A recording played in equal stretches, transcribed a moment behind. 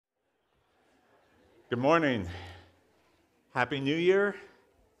Good morning. Happy New Year.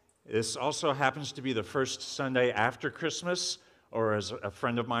 This also happens to be the first Sunday after Christmas, or as a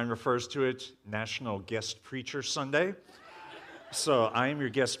friend of mine refers to it, National Guest Preacher Sunday. So I am your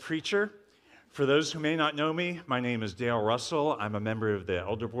guest preacher. For those who may not know me, my name is Dale Russell. I'm a member of the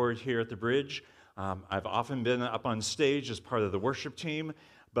Elder Board here at the Bridge. I've often been up on stage as part of the worship team,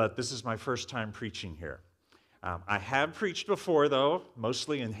 but this is my first time preaching here. I have preached before, though,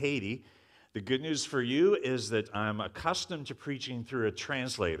 mostly in Haiti. The good news for you is that I'm accustomed to preaching through a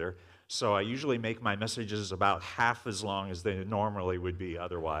translator, so I usually make my messages about half as long as they normally would be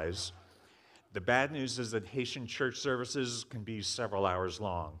otherwise. The bad news is that Haitian church services can be several hours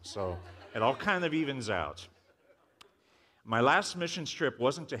long, so it all kind of evens out. My last mission trip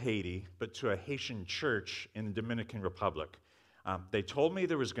wasn't to Haiti, but to a Haitian church in the Dominican Republic. They told me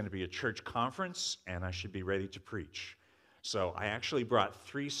there was going to be a church conference, and I should be ready to preach. So I actually brought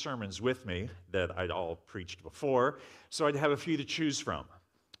 3 sermons with me that I'd all preached before, so I'd have a few to choose from.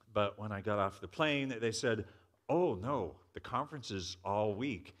 But when I got off the plane, they said, "Oh no, the conference is all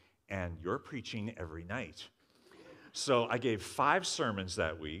week, and you're preaching every night." So I gave 5 sermons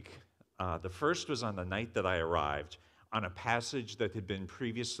that week. The first was on the night that I arrived, on a passage that had been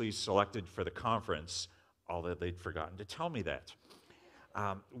previously selected for the conference, although they'd forgotten to tell me that.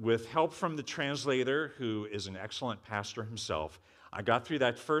 With help from the translator, who is an excellent pastor himself, I got through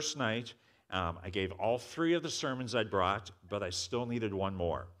that first night. I gave all 3 of the sermons I'd brought, but I still needed one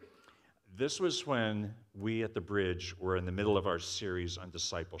more. This was when we at the Bridge were in the middle of our series on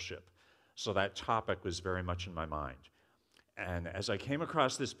discipleship, so that topic was very much in my mind. And as I came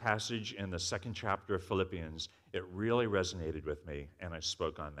across this passage in the 2nd chapter of Philippians, it really resonated with me, and I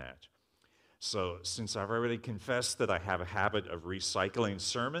spoke on that. So since I've already confessed that I have a habit of recycling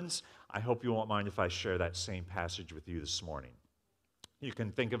sermons, I hope you won't mind if I share that same passage with you this morning. You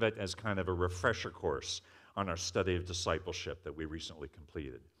can think of it as kind of a refresher course on our study of discipleship that we recently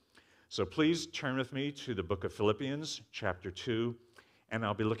completed. So please turn with me to the book of Philippians, chapter 2, and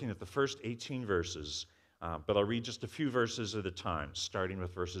I'll be looking at the first 18 verses, but I'll read just a few verses at a time, starting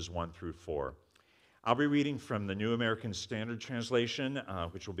with verses 1 through 4. I'll be reading from the New American Standard Translation,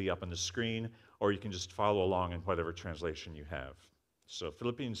 which will be up on the screen, or you can just follow along in whatever translation you have. So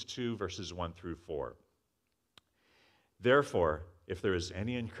Philippians 2, verses 1 through 4. "Therefore, if there is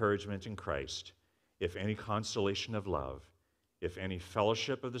any encouragement in Christ, if any consolation of love, if any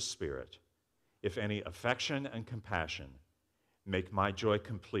fellowship of the Spirit, if any affection and compassion, make my joy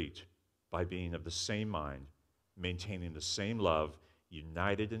complete by being of the same mind, maintaining the same love,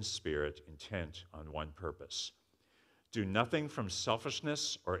 united in spirit, intent on one purpose. Do nothing from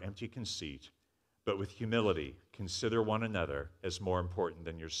selfishness or empty conceit, but with humility consider one another as more important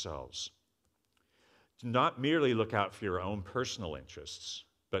than yourselves. Do not merely look out for your own personal interests,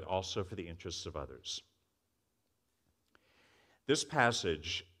 but also for the interests of others." This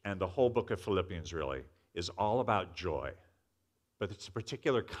passage, and the whole book of Philippians really, is all about joy, but it's a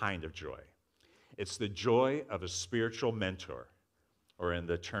particular kind of joy. It's the joy of a spiritual mentor, or in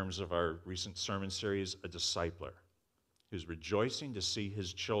the terms of our recent sermon series, a discipler, who's rejoicing to see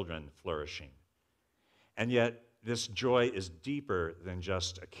his children flourishing. And yet, this joy is deeper than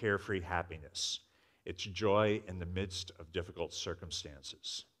just a carefree happiness. It's joy in the midst of difficult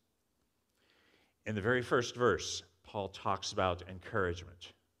circumstances. In the very first verse, Paul talks about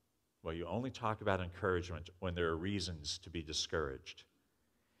encouragement. Well, you only talk about encouragement when there are reasons to be discouraged.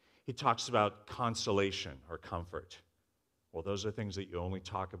 He talks about consolation or comfort. Well, those are things that you only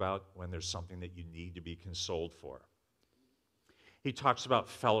talk about when there's something that you need to be consoled for. He talks about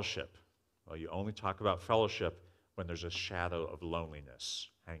fellowship. Well, you only talk about fellowship when there's a shadow of loneliness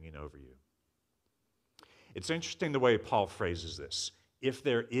hanging over you. It's interesting the way Paul phrases this. If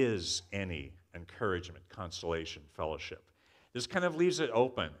there is any encouragement, consolation, fellowship. This kind of leaves it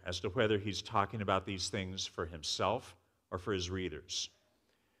open as to whether he's talking about these things for himself or for his readers.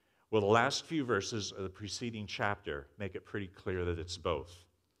 Well, the last few verses of the preceding chapter make it pretty clear that it's both.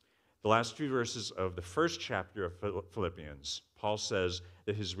 The last few verses of the first chapter of Philippians, Paul says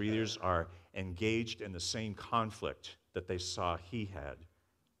that his readers are engaged in the same conflict that they saw he had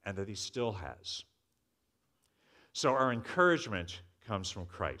and that he still has. So our encouragement comes from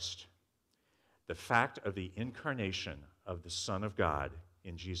Christ. The fact of the incarnation of the Son of God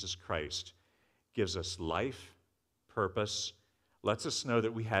in Jesus Christ gives us life, purpose, lets us know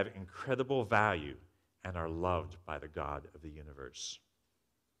that we have incredible value and are loved by the God of the universe.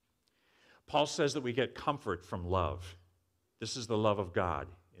 Paul says that we get comfort from love. This is the love of God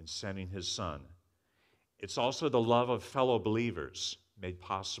in sending his Son. It's also the love of fellow believers made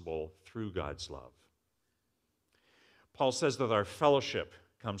possible through God's love. Paul says that our fellowship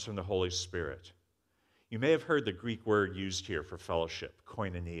comes from the Holy Spirit. You may have heard the Greek word used here for fellowship,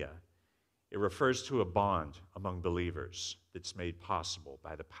 koinonia. It refers to a bond among believers that's made possible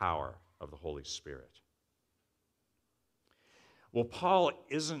by the power of the Holy Spirit. Well, Paul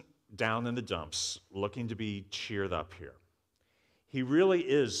isn't down in the dumps looking to be cheered up here. He really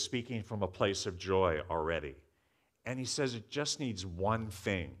is speaking from a place of joy already. And he says it just needs one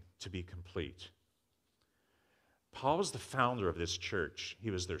thing to be complete. Paul was the founder of this church.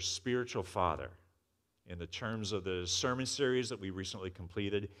 He was their spiritual father. In the terms of the sermon series that we recently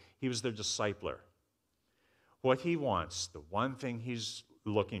completed, he was their discipler. What he wants, the one thing he's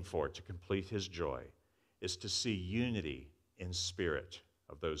looking for to complete his joy, is to see unity in spirit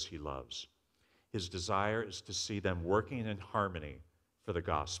of those he loves. His desire is to see them working in harmony for the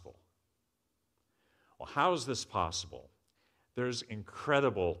gospel. Well, how is this possible? There's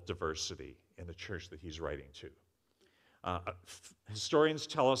incredible diversity in the church that he's writing to. Historians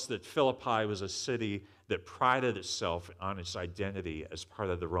tell us that Philippi was a city that prided itself on its identity as part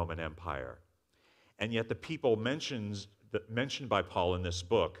of the Roman Empire. And yet the people mentioned by Paul in this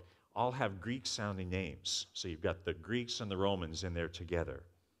book all have Greek-sounding names. So you've got the Greeks and the Romans in there together.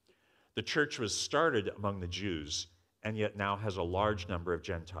 The church was started among the Jews and yet now has a large number of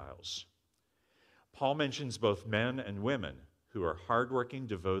Gentiles. Paul mentions both men and women who are hardworking,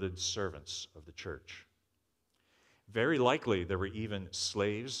 devoted servants of the church. Very likely there were even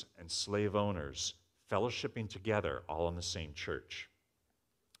slaves and slave owners fellowshipping together all in the same church.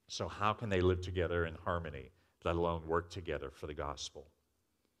 So how can they live together in harmony, let alone work together for the gospel?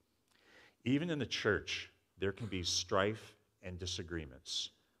 Even in the church, there can be strife and disagreements.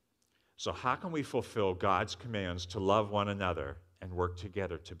 So how can we fulfill God's commands to love one another and work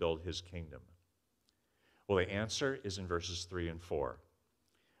together to build his kingdom? Well, the answer is in verses 3 and 4.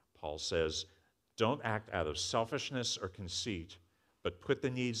 Paul says, "Don't act out of selfishness or conceit, but put the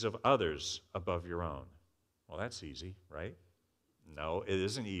needs of others above your own." Well, that's easy, right? No, it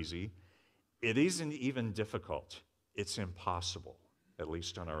isn't easy. It isn't even difficult. It's impossible, at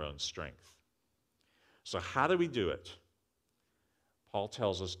least on our own strength. So how do we do it? Paul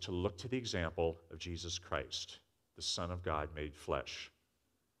tells us to look to the example of Jesus Christ, the Son of God made flesh.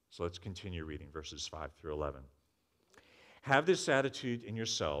 So let's continue reading verses 5 through 11. "Have this attitude in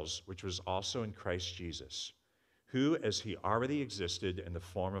yourselves, which was also in Christ Jesus, who, as he already existed in the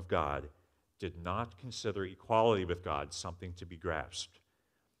form of God, did not consider equality with God something to be grasped,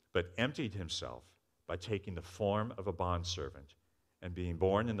 but emptied himself by taking the form of a bondservant and being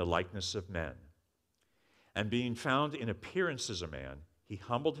born in the likeness of men. And being found in appearance as a man, he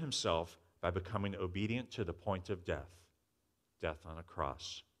humbled himself by becoming obedient to the point of death, death on a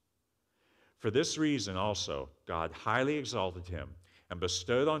cross. For this reason also, God highly exalted him and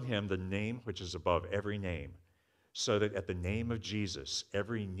bestowed on him the name which is above every name, so that at the name of Jesus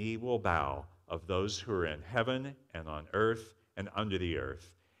every knee will bow of those who are in heaven and on earth and under the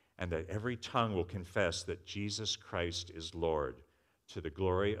earth, and that every tongue will confess that Jesus Christ is Lord, to the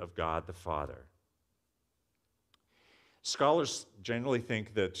glory of God the Father." Scholars generally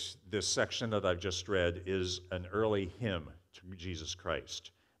think that this section that I've just read is an early hymn to Jesus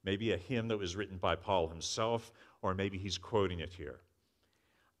Christ. Maybe a hymn that was written by Paul himself, or maybe he's quoting it here.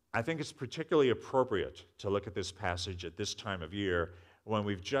 I think it's particularly appropriate to look at this passage at this time of year when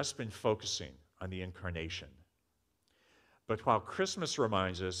we've just been focusing on the incarnation. But while Christmas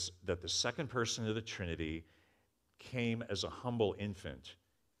reminds us that the second person of the Trinity came as a humble infant,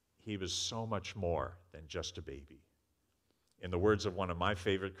 he was so much more than just a baby. In the words of one of my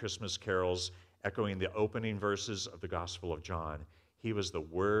favorite Christmas carols, echoing the opening verses of the Gospel of John, he was the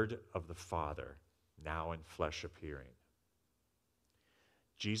Word of the Father, now in flesh appearing.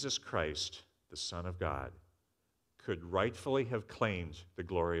 Jesus Christ, the Son of God, could rightfully have claimed the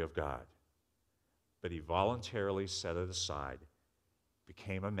glory of God, but he voluntarily set it aside,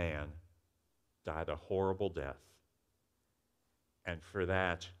 became a man, died a horrible death, and for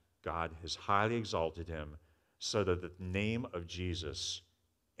that, God has highly exalted him so that at the name of Jesus,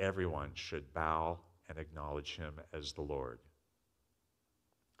 everyone should bow and acknowledge him as the Lord.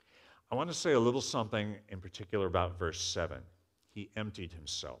 I want to say a little something in particular about verse 7. He emptied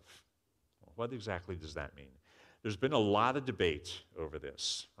himself. Well, what exactly does that mean? There's been a lot of debate over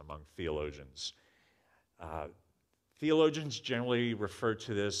this among theologians. Theologians generally refer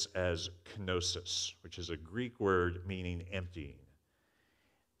to this as kenosis, which is a Greek word meaning emptying.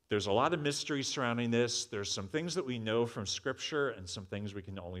 There's a lot of mystery surrounding this. There's some things that we know from Scripture and some things we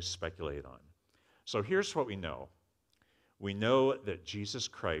can only speculate on. So here's what we know. We know that Jesus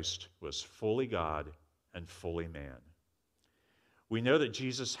Christ was fully God and fully man. We know that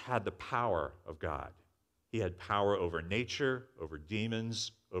Jesus had the power of God. He had power over nature, over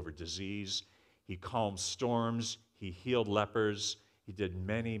demons, over disease. He calmed storms. He healed lepers. He did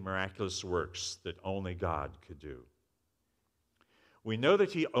many miraculous works that only God could do. We know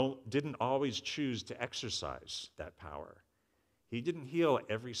that he didn't always choose to exercise that power. He didn't heal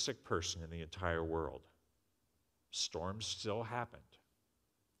every sick person in the entire world. Storms still happened.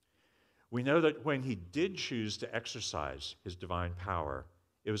 We know that when he did choose to exercise his divine power,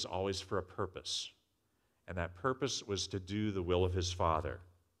 it was always for a purpose. And that purpose was to do the will of his Father.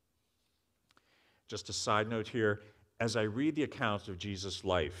 Just a side note here, as I read the account of Jesus'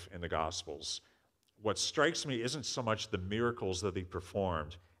 life in the Gospels, what strikes me isn't so much the miracles that he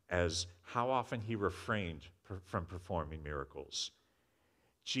performed as how often he refrained from performing miracles.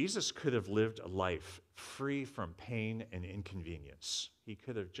 Jesus could have lived a life free from pain and inconvenience. He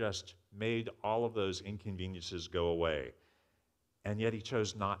could have just made all of those inconveniences go away, and yet he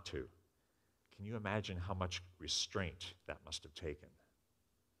chose not to. Can you imagine how much restraint that must have taken?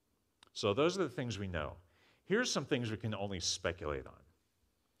 So those are the things we know. Here's some things we can only speculate on.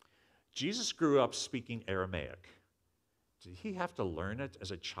 Jesus grew up speaking Aramaic. Did he have to learn it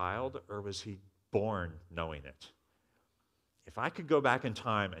as a child, or was he born knowing it? If I could go back in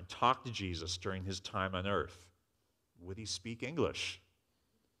time and talk to Jesus during his time on earth, would he speak English?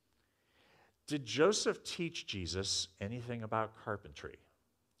 Did Joseph teach Jesus anything about carpentry?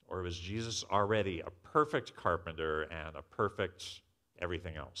 Or was Jesus already a perfect carpenter and a perfect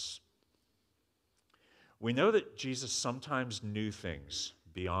everything else? We know that Jesus sometimes knew things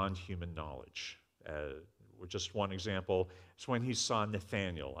beyond human knowledge. Just one example is when he saw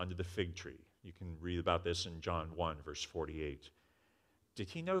Nathanael under the fig tree. You can read about this in John 1, verse 48. Did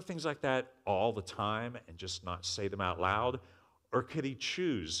he know things like that all the time and just not say them out loud? Or could he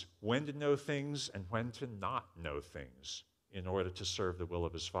choose when to know things and when to not know things in order to serve the will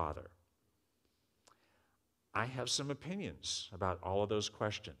of his Father? I have some opinions about all of those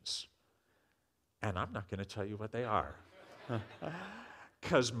questions, and I'm not going to tell you what they are.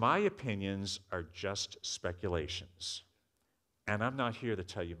 Because my opinions are just speculations. And I'm not here to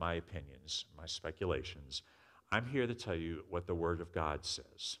tell you my opinions, my speculations. I'm here to tell you what the Word of God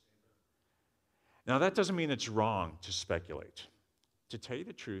says. Now, that doesn't mean it's wrong to speculate. To tell you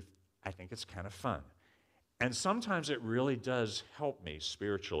the truth, I think it's kind of fun. And sometimes it really does help me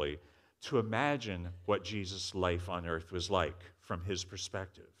spiritually to imagine what Jesus' life on earth was like from his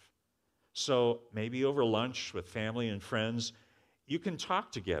perspective. So maybe over lunch with family and friends, you can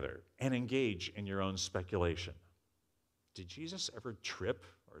talk together and engage in your own speculation. Did Jesus ever trip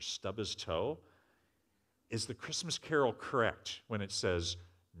or stub his toe? Is the Christmas carol correct when it says,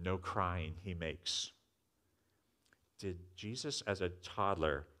 "No crying he makes"? Did Jesus as a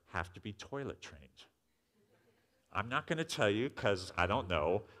toddler have to be toilet trained? I'm not going to tell you because I don't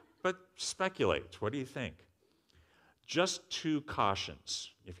know, but speculate. What do you think? Just two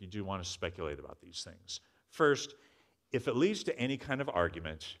cautions if you do want to speculate about these things. First, if it leads to any kind of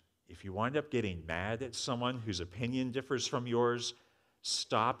argument, if you wind up getting mad at someone whose opinion differs from yours,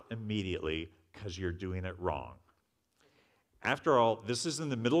 stop immediately because you're doing it wrong. After all, this is in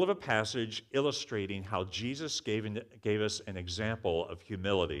the middle of a passage illustrating how Jesus gave us an example of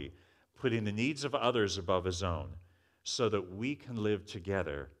humility, putting the needs of others above his own, so that we can live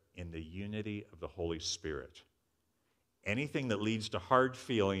together in the unity of the Holy Spirit. Anything that leads to hard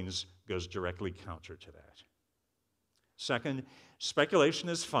feelings goes directly counter to that. Second, speculation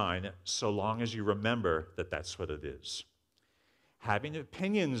is fine so long as you remember that that's what it is. Having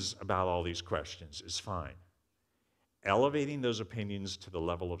opinions about all these questions is fine. Elevating those opinions to the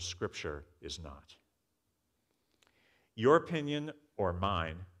level of Scripture is not. Your opinion or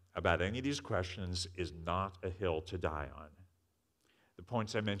mine about any of these questions is not a hill to die on. The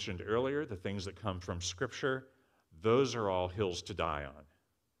points I mentioned earlier, the things that come from Scripture, those are all hills to die on,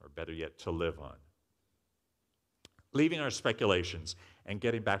 or better yet, to live on. Leaving our speculations and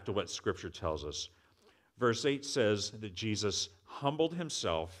getting back to what Scripture tells us, verse 8 says that Jesus humbled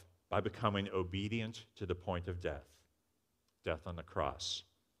himself by becoming obedient to the point of death on the cross.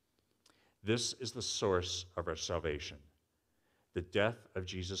 This is the source of our salvation, the death of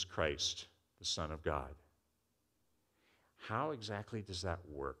Jesus Christ, the Son of God. How exactly does that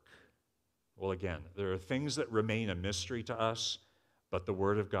work? Well, again, there are things that remain a mystery to us, but the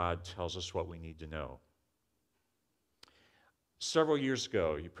Word of God tells us what we need to know. Several years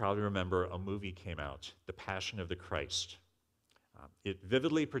ago, you probably remember a movie came out, The Passion of the Christ. It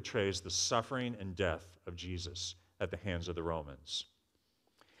vividly portrays the suffering and death of Jesus at the hands of the Romans.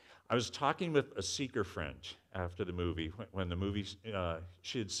 I was talking with a seeker friend after the movie, when the movie,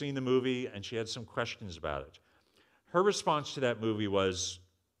 she had seen the movie and she had some questions about it. Her response to that movie was,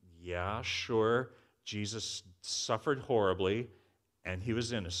 yeah, sure, Jesus suffered horribly and he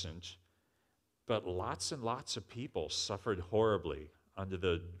was innocent, But lots and lots of people suffered horribly under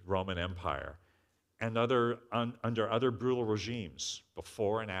the Roman Empire and under other brutal regimes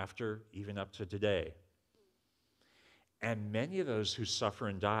before and after, even up to today. And many of those who suffer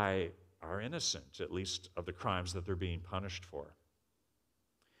and die are innocent, at least of the crimes that they're being punished for.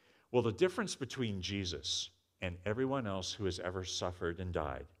 Well, the difference between Jesus and everyone else who has ever suffered and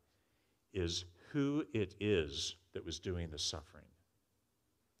died is who it is that was doing the suffering.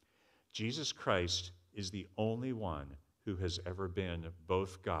 Jesus Christ is the only one who has ever been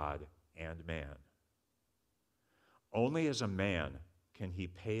both God and man. Only as a man can he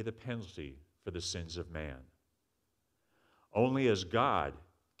pay the penalty for the sins of man. Only as God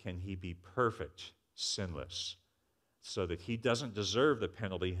can he be perfect, sinless, so that he doesn't deserve the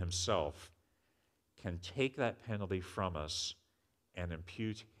penalty himself, can take that penalty from us and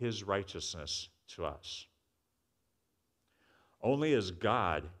impute his righteousness to us. Only as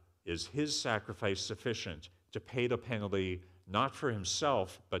God is his sacrifice sufficient to pay the penalty not for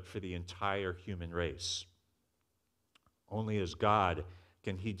himself, but for the entire human race. Only as God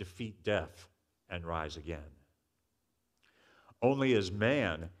can he defeat death and rise again. Only as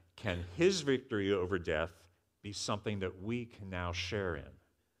man can his victory over death be something that we can now share in,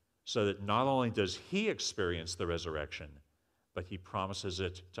 so that not only does he experience the resurrection, but he promises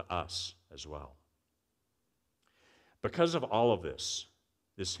it to us as well. Because of all of this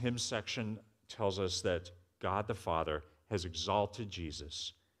hymn section tells us that God the Father has exalted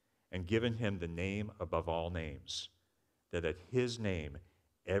Jesus and given him the name above all names, that at his name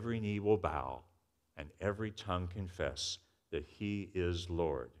every knee will bow and every tongue confess that he is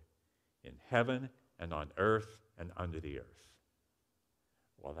Lord, in heaven and on earth and under the earth.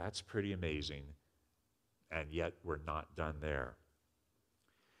 Well, that's pretty amazing, and yet we're not done there.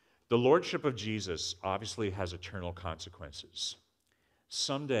 The lordship of Jesus obviously has eternal consequences.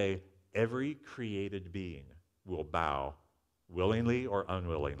 Someday, every created being will bow, willingly or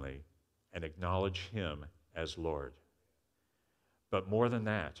unwillingly, and acknowledge him as Lord. But more than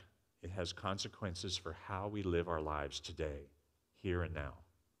that, it has consequences for how we live our lives today, here and now.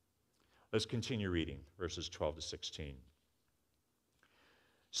 Let's continue reading verses 12 to 16.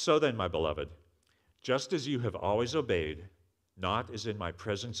 So then, my beloved, just as you have always obeyed, not as in my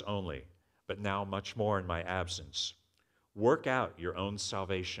presence only, but now much more in my absence, work out your own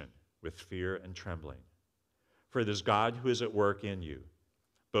salvation with fear and trembling. For it is God who is at work in you,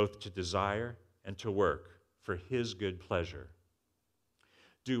 both to desire and to work for his good pleasure.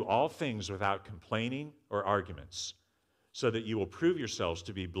 Do all things without complaining or arguments, so that you will prove yourselves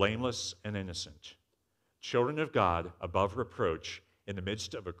to be blameless and innocent, children of God above reproach in the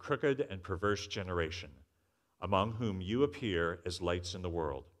midst of a crooked and perverse generation, among whom you appear as lights in the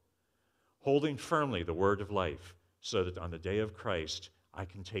world, holding firmly the word of life, so that on the day of Christ I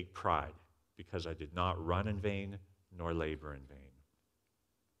can take pride, because I did not run in vain nor labor in vain.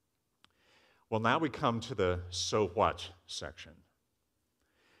 Well, now we come to the so what section.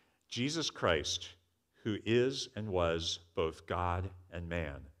 Jesus Christ, who is and was both God and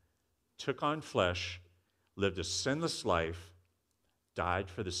man, took on flesh, lived a sinless life, died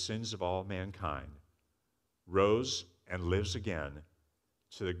for the sins of all mankind, rose and lives again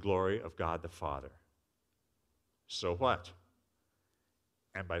to the glory of God the Father. So what?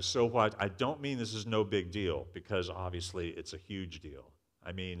 And by so what, I don't mean this is no big deal, because obviously it's a huge deal.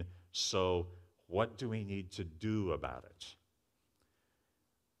 I mean, so what do we need to do about it?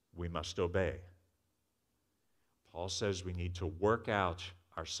 We must obey. Paul says we need to work out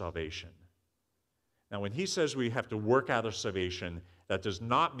our salvation. Now, when he says we have to work out our salvation, that does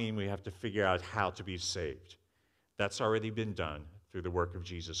not mean we have to figure out how to be saved. That's already been done through the work of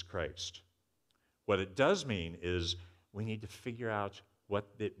Jesus Christ. What it does mean is we need to figure out what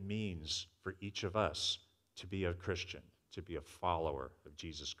it means for each of us to be a Christian, to be a follower of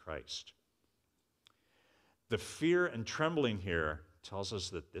Jesus Christ. The fear and trembling here tells us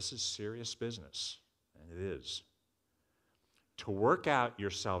that this is serious business, and it is. To work out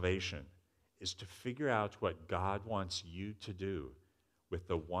your salvation is to figure out what God wants you to do with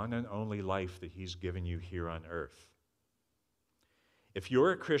the one and only life that he's given you here on earth. If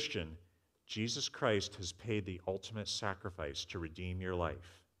you're a Christian, Jesus Christ has paid the ultimate sacrifice to redeem your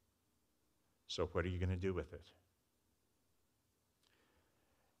life. So what are you going to do with it?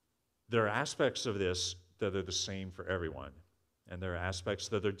 There are aspects of this that are the same for everyone, and there are aspects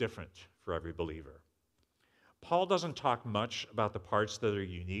that are different for every believer. Paul doesn't talk much about the parts that are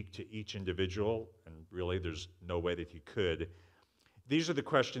unique to each individual, and really there's no way that he could. These are the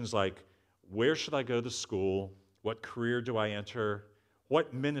questions like, where should I go to school? What career do I enter?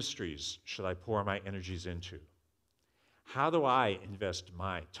 What ministries should I pour my energies into? How do I invest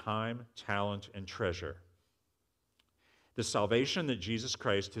my time, talent, and treasure? The salvation that Jesus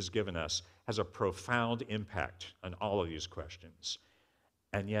Christ has given us has a profound impact on all of these questions.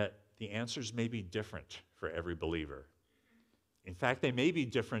 And yet, the answers may be different for every believer. In fact, they may be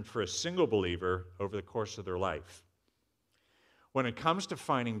different for a single believer over the course of their life. When it comes to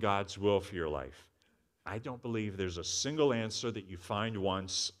finding God's will for your life, I don't believe there's a single answer that you find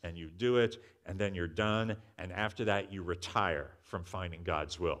once and you do it and then you're done, and after that you retire from finding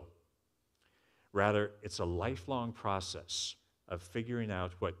God's will. Rather, it's a lifelong process of figuring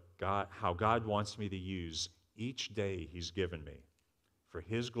out how God wants me to use each day He's given me for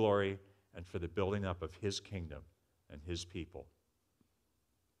His glory and for the building up of His kingdom and His people.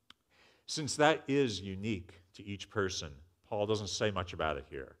 Since that is unique to each person, Paul doesn't say much about it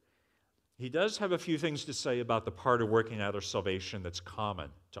here. He does have a few things to say about the part of working out our salvation that's common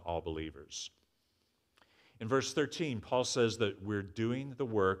to all believers. In verse 13, Paul says that we're doing the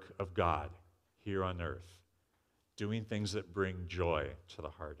work of God here on earth, doing things that bring joy to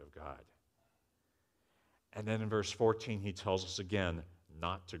the heart of God. And then in verse 14, he tells us again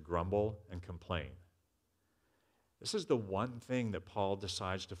not to grumble and complain. This is the one thing that Paul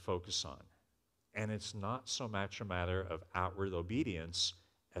decides to focus on. And it's not so much a matter of outward obedience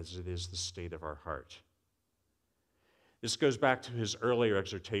as it is the state of our heart. This goes back to his earlier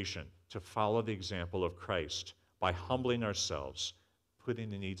exhortation to follow the example of Christ by humbling ourselves, putting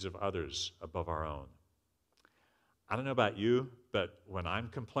the needs of others above our own. I don't know about you, but when I'm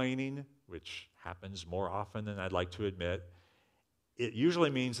complaining, which happens more often than I'd like to admit, it usually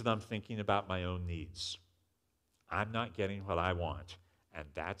means that I'm thinking about my own needs. I'm not getting what I want, and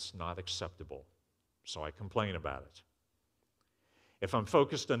that's not acceptable. So I complain about it. If I'm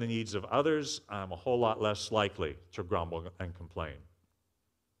focused on the needs of others, I'm a whole lot less likely to grumble and complain.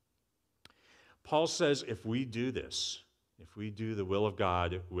 Paul says if we do this, if we do the will of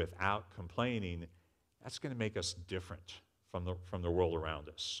God without complaining, that's going to make us different from the world around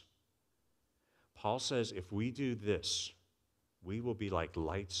us. Paul says if we do this, we will be like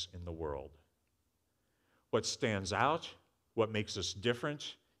lights in the world. What stands out, what makes us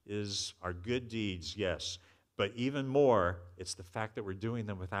different, is our good deeds, yes. But even more, it's the fact that we're doing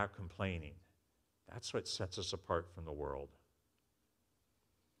them without complaining. That's what sets us apart from the world.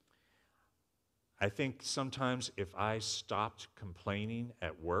 I think sometimes if I stopped complaining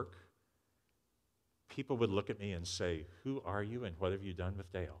at work, people would look at me and say, "Who are you and what have you done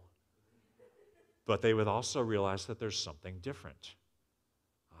with Dale?" But they would also realize that there's something different,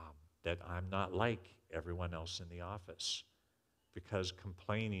 that I'm not like everyone else in the office, because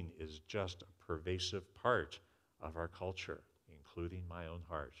complaining is just a pervasive part of our culture, including my own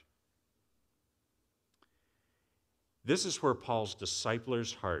heart. This is where Paul's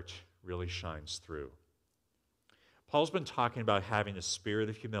discipler's heart really shines through. Paul's been talking about having a spirit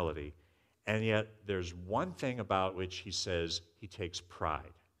of humility, and yet there's one thing about which he says he takes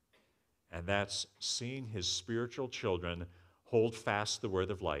pride, and that's seeing his spiritual children hold fast the word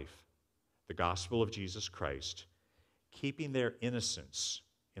of life, the gospel of Jesus Christ, keeping their innocence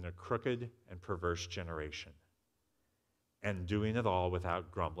in a crooked and perverse generation, and doing it all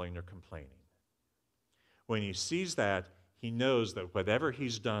without grumbling or complaining. When he sees that, he knows that whatever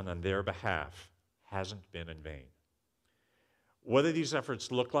he's done on their behalf hasn't been in vain. What do these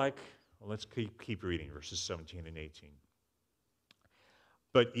efforts look like? Well, let's keep reading verses 17 and 18.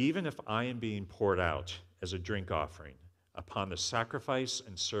 But even if I am being poured out as a drink offering upon the sacrifice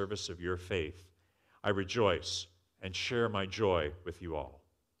and service of your faith, I rejoice and share my joy with you all.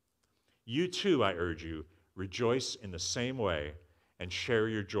 You too, I urge you, rejoice in the same way and share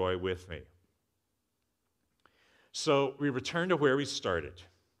your joy with me. So we return to where we started,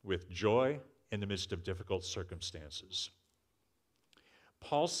 with joy in the midst of difficult circumstances.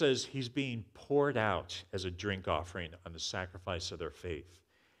 Paul says he's being poured out as a drink offering on the sacrifice of their faith.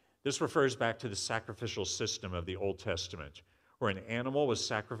 This refers back to the sacrificial system of the Old Testament, where an animal was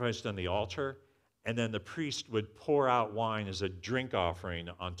sacrificed on the altar, and then the priest would pour out wine as a drink offering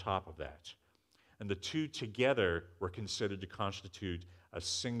on top of that. And the two together were considered to constitute a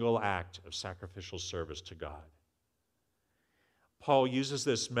single act of sacrificial service to God. Paul uses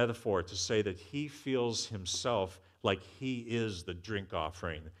this metaphor to say that he feels himself like he is the drink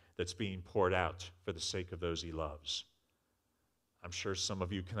offering that's being poured out for the sake of those he loves. I'm sure some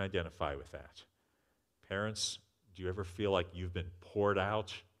of you can identify with that. Parents, do you ever feel like you've been poured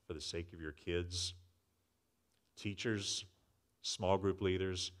out for the sake of your kids? Teachers, small group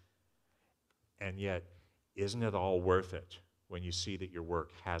leaders, and yet, isn't it all worth it when you see that your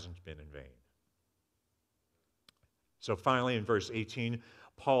work hasn't been in vain? So finally, in verse 18,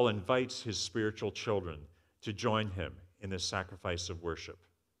 Paul invites his spiritual children to join him in this sacrifice of worship,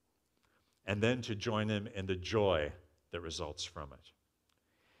 and then to join him in the joy that results from it.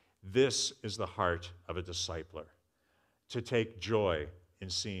 This is the heart of a discipler, to take joy in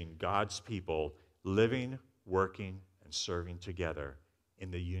seeing God's people living, working, and serving together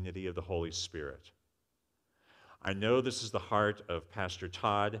in the unity of the Holy Spirit. I know this is the heart of Pastor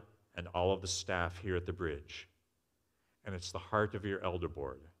Todd and all of the staff here at the Bridge, and it's the heart of your elder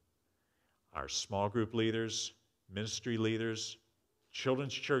board, our small group leaders, ministry leaders,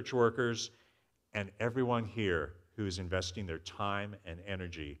 children's church workers, and everyone here who is investing their time and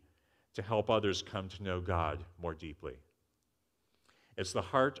energy to help others come to know God more deeply. It's the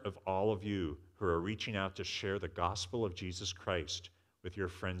heart of all of you who are reaching out to share the gospel of Jesus Christ with your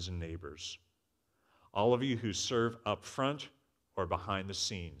friends and neighbors. All of you who serve up front or behind the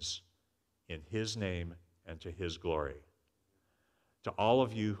scenes in his name and to his glory. To all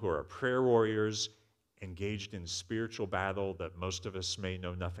of you who are prayer warriors engaged in spiritual battle that most of us may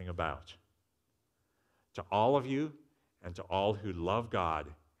know nothing about. To all of you and to all who love God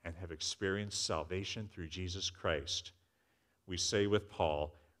and have experienced salvation through Jesus Christ, we say with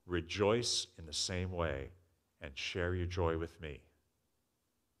Paul, rejoice in the same way and share your joy with me.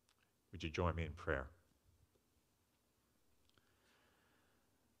 Would you join me in prayer?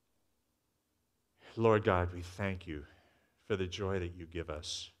 Lord God, we thank you for the joy that you give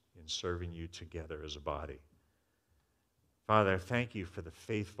us in serving you together as a body. Father, thank you for the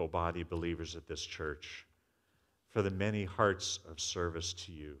faithful body of believers at this church, for the many hearts of service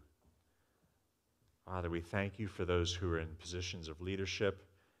to you. Father, we thank you for those who are in positions of leadership,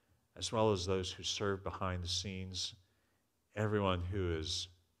 as well as those who serve behind the scenes, everyone who is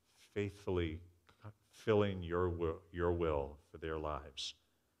faithfully fulfilling your will for their lives.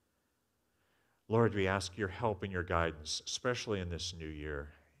 Lord, we ask your help and your guidance, especially in this new year,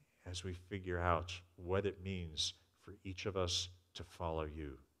 as we figure out what it means for each of us to follow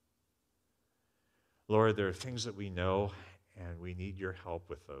you. Lord, there are things that we know, and we need your help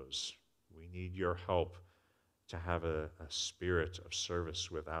with those. We need your help to have a spirit of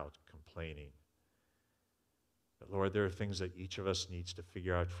service without complaining. But Lord, there are things that each of us needs to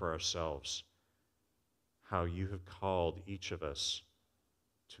figure out for ourselves, how you have called each of us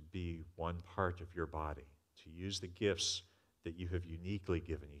to be one part of your body, to use the gifts that you have uniquely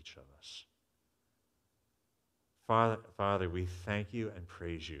given each of us. Father, we thank you and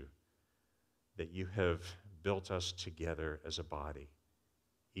praise you that you have built us together as a body,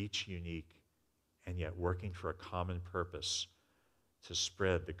 each unique and yet working for a common purpose to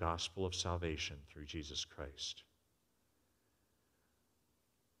spread the gospel of salvation through Jesus Christ.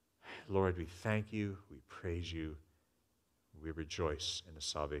 Lord, we thank you, we praise you, we rejoice in the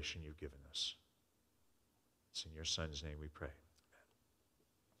salvation you've given us. It's in your Son's name we pray.